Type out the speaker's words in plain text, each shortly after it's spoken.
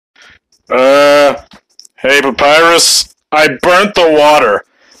Hey, Papyrus, I burnt the water.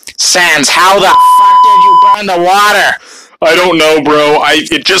 Sans, how the fuck did you burn the water? I don't know, bro.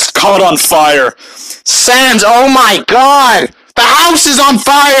 It just caught on fire. Sans, oh my god! The house is on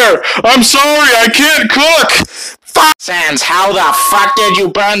fire! I'm sorry, I can't cook. Fuck! Sans, how the fuck did you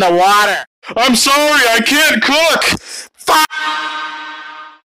burn the water? I'm sorry, I can't cook. Fuck!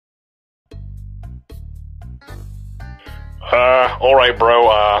 Alright, bro,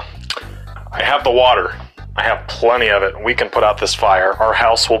 I have the water. I have plenty of it. We can put out this fire. Our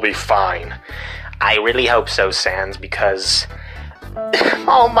house will be fine. I really hope so, Sans, because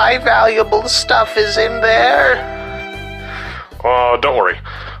all my valuable stuff is in there. Don't worry.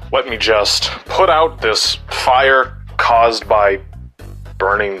 Let me just put out this fire caused by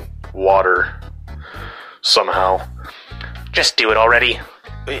burning water somehow. Just do it already.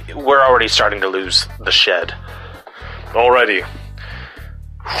 We're already starting to lose the shed. Already.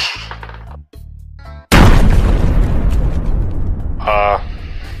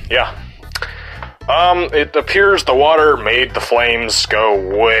 Yeah. It appears the water made the flames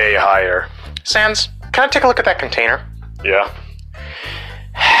go way higher. Sans, can I take a look at that container? Yeah.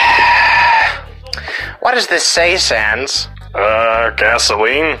 What does this say, Sans?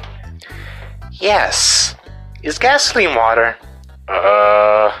 Gasoline? Yes. Is gasoline water?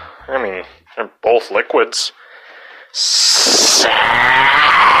 I mean, they're both liquids. Sans!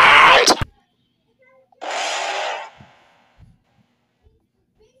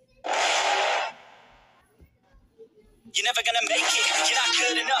 You're never gonna make it, you're not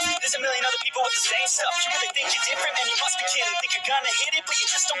good enough. There's a million other people with the same stuff. You really think you're different, man, you must be kidding. Think you're gonna hit it, but you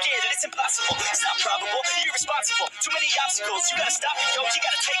just don't get it. It's impossible, it's not probable, you're irresponsible. Too many obstacles, you gotta stop it, yo. You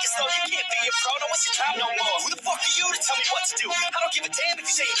gotta take it slow, you can't be a pro, don't waste your time no more. Who the fuck are you to tell me what to do? I don't give a damn if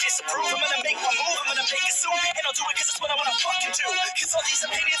you say you disapprove. I'm gonna make my move, I'm gonna make it soon. And I'll do it cause it's what I wanna fucking do. Cause all these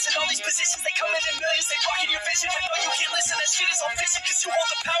opinions and all these positions, they come in millions, they blocking your vision. I know you can't listen, that shit is all fiction. Cause you hold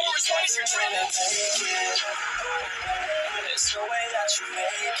the power as long as you're dreaming. There's no way that you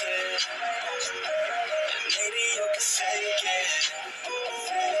make it. And maybe you can fake it,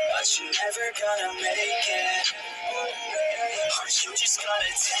 but you're never gonna make it. Aren't you just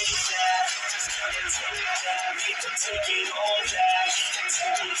gonna take that? Make them take it all back.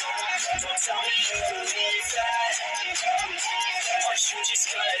 Don't tell me you believe that. Aren't you just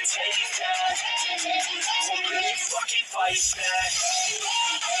gonna take that? Or really fucking fight back?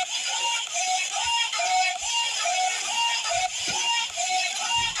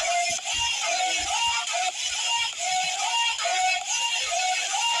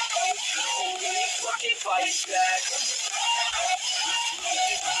 Fucking fight back.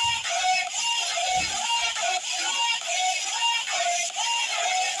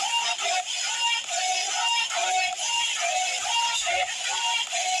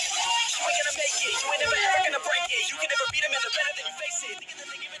 You ain't gonna make it, you ain't never ever gonna break it. You can never beat them and they're better than you face it. Thinking that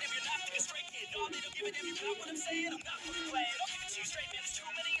they give it if you're not, think it's straight kid. No, they don't give it if you're not what I'm saying. I'm not fucking playing, I'll give it to you straight, man. There's too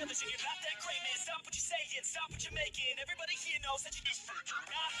many others and you're not that great, man. Stop what you're saying, stop what you're making. Everybody here knows that you just fake it.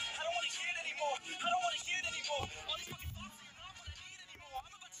 Nah, I don't wanna hear it anymore. I don't wanna hear it anymore. All these fucking thoughts are not what I need anymore.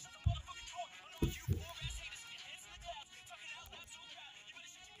 I'm about to shut the motherfucking door on all you poor ass haters with your hands in the clouds. Talking out loud so proud. You better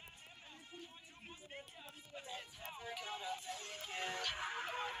shut your goddamn mouth. You're too much big out. But the head's never gonna make it.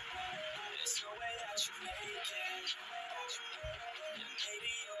 There's no way that you make it. And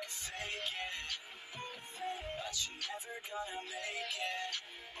maybe you can fake it, but you're never gonna make it.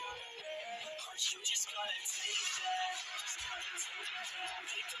 Aren't you just gonna take that?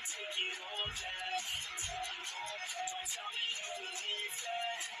 Make them take it all back. Don't tell me you believe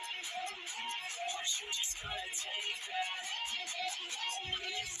that. Aren't you just gonna take that? Or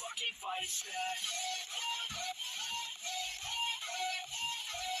really fucking fight back?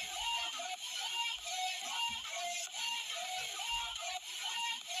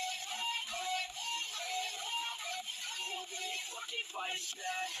 Fucking fight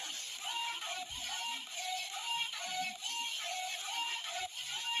back.